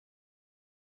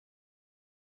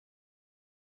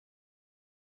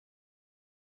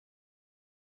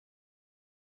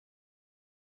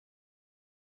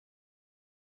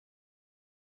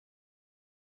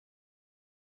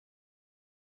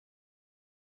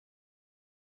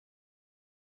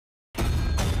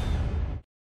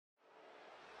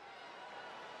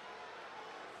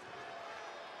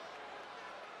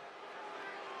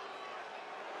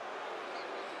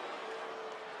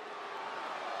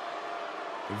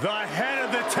The head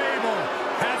of the table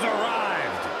has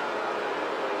arrived.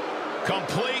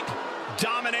 Complete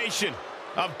domination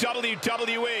of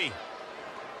WWE.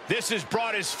 This has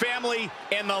brought his family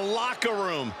and the locker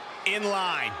room in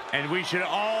line. And we should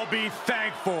all be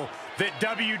thankful that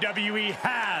WWE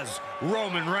has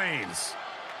Roman Reigns.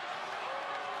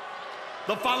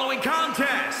 The following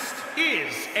contest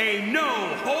is a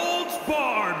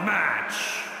no-holds-barred match.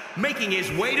 Making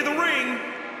his way to the ring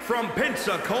from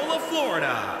Pensacola,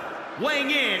 Florida,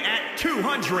 weighing in at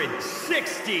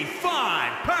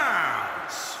 265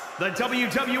 pounds, the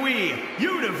WWE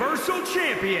Universal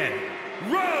Champion,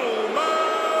 Roman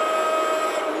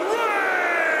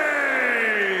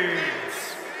Reigns!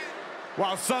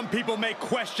 While some people may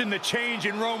question the change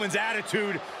in Roman's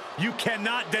attitude, you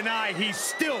cannot deny he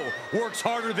still works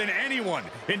harder than anyone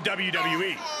in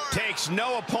WWE. Takes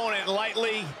no opponent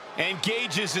lightly,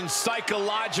 engages in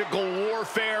psychological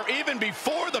warfare even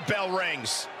before the bell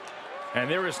rings. And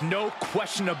there is no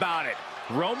question about it.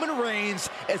 Roman Reigns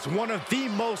is one of the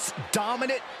most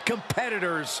dominant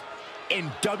competitors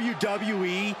in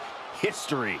WWE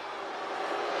history.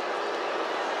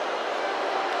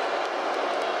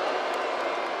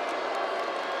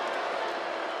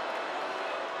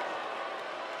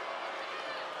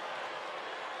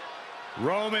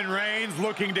 Roman Reigns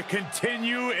looking to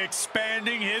continue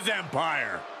expanding his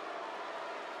empire.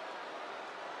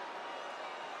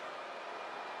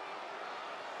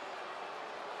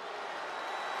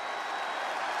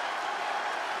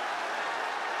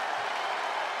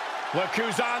 Look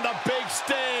who's on the big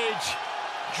stage,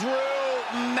 Drew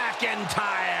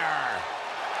McIntyre.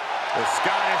 The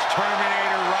Scottish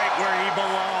Terminator right where he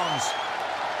belongs,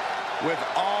 with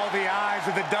all the eyes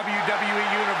of the WWE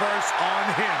Universe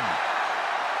on him.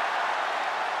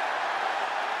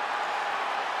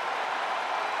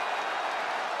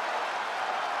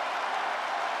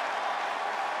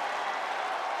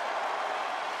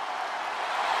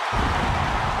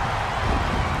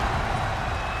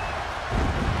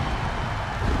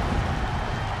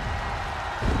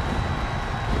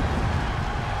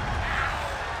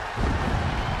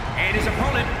 And his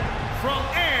opponent from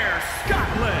Ayr,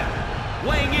 Scotland,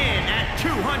 weighing in at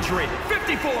 254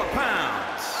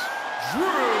 pounds, Drew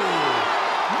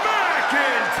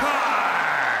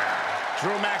McIntyre.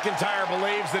 Drew McIntyre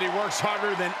believes that he works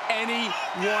harder than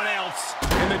anyone else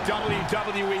in the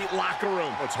WWE locker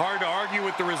room. It's hard to argue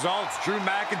with the results. Drew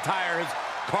McIntyre has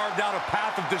carved out a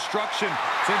path of destruction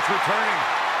since returning.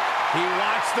 He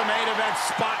wants the main event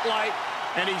spotlight,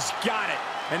 and he's got it.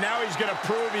 And now he's going to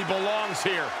prove he belongs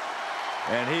here.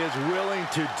 And he is willing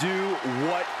to do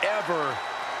whatever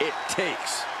it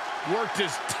takes. Worked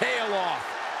his tail off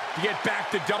to get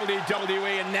back to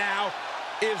WWE, and now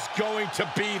is going to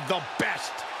be the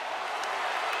best.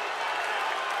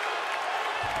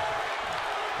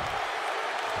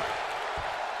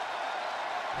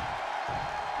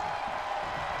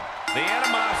 The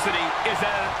animosity is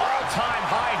at an all-time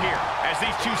high here as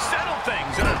these two settle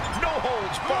things in a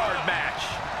no-holds-barred match.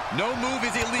 No move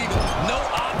is illegal. No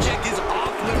object is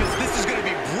off limits. This is going to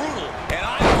be brutal, and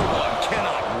I, for one,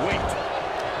 cannot wait.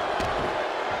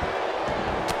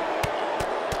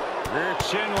 Rear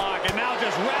chin lock, and now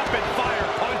just rapid-fire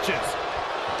punches.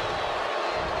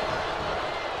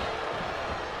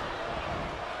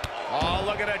 Oh,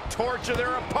 look at a torture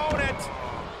their opponent.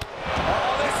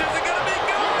 Oh, this isn't going to be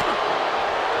good.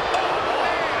 Oh,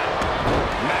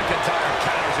 man. McIntyre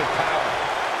counters with power.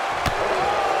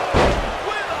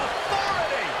 With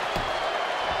authority.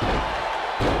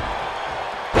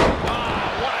 Ah,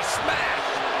 what a smash.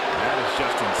 That is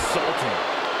just insulting.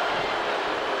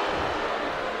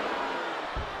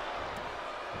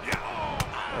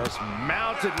 Just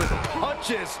mounted with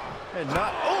punches and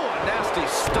not, oh, a nasty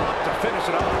stop to finish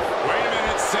it off. Wait a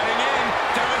minute, setting in.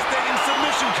 Devastating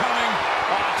submission coming.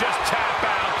 Oh, just tap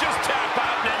out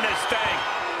and end this thing.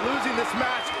 Losing this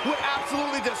match would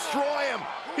absolutely destroy him.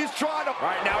 He's trying to,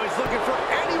 right now he's looking for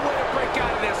any way to break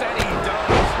out of this, and he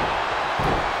does.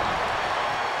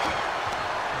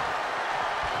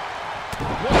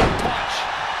 What a punch.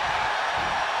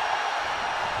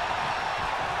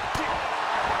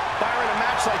 Byron, a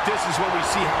match like this is when we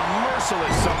see how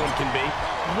merciless someone can be.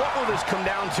 What will this come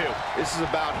down to? This is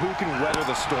about who can weather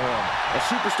the storm. A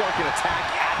superstar can attack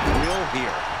at will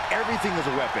here. Everything is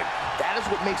a weapon. That is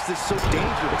what makes this so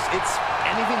dangerous. It's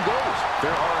anything goes.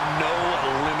 There are no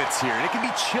limits here, and it can be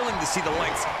chilling to see the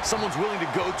lengths someone's willing to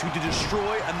go to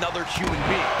destroy another human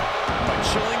being. By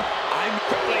chilling, I'm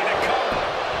Quickly to come.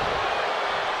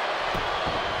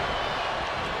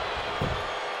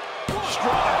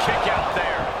 Strong kick out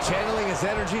there. channeling his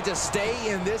energy to stay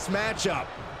in this matchup.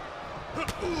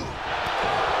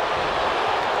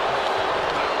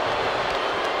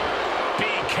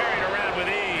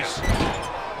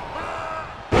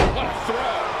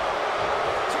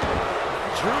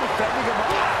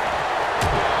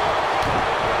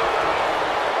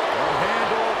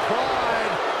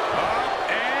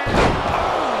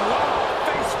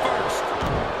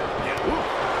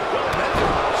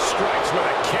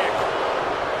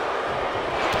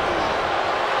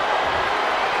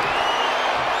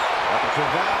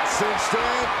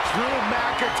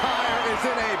 McIntyre is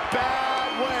in a bad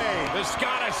way. The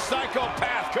Scottish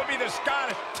psychopath could be the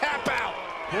Scottish tap out.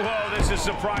 Whoa, this is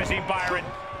surprising, Byron.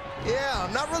 Yeah,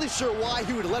 I'm not really sure why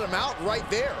he would let him out right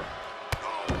there.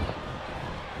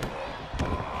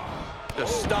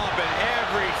 Just stomping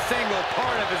every single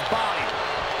part of his body.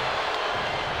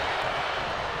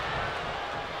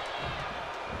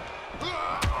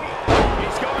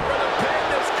 He's going for the pin.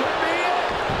 This could be it.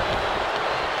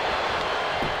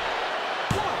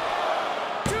 1,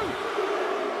 2.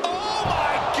 Oh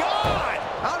my God!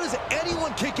 How does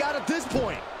anyone kick out at this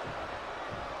point?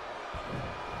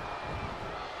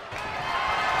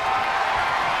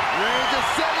 Reigns is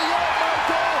setting up,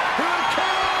 Michael. Here it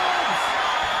comes.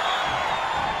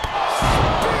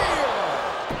 Spear!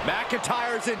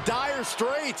 McIntyre's in dire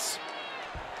straits.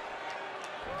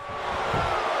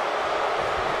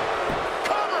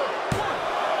 Cover. 1,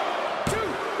 2.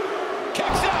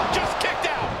 Kicks out. Just kicked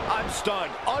out. I'm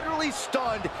stunned, utterly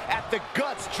stunned at the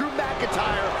guts Drew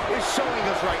McIntyre is showing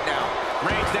us right now.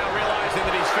 Reigns now realizing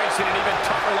that he's facing an even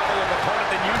tougher level of opponent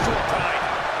than usual tonight.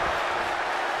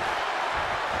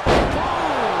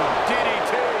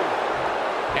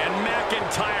 And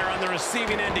McIntyre on the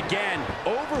receiving end again.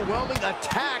 Overwhelming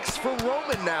attacks for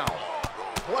Roman now.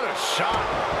 What a shot.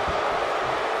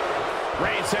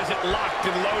 Reigns has it locked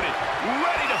and loaded,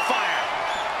 ready to fire.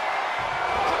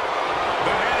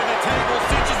 The head of the table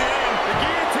cinches it in. The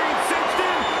guillotine cinched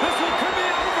in. This one could be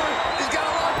over. He's got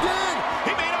it locked in.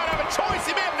 He may not have a choice.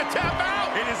 He may have to tap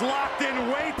out. It is locked in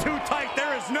way too tight.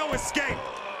 There is no escape.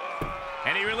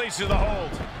 And he releases the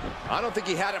hold. I don't think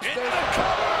he had it. Into the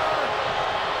cover.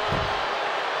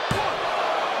 1,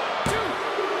 2,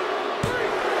 3.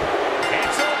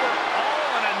 It's over. All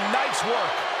on a night's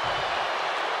work.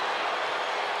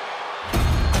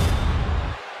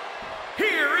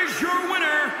 Here is your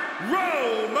winner,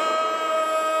 Roman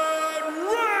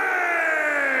Reigns!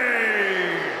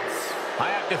 I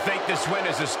have to think this win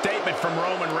is a statement from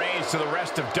Roman Reigns to the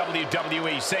rest of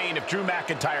WWE, saying if Drew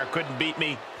McIntyre couldn't beat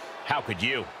me, how could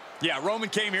you? Yeah, Roman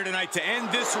came here tonight to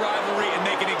end this rivalry and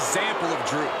make an example of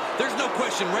Drew. There's no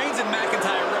question Reigns and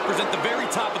McIntyre represent the very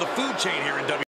top of the food chain here in WWE.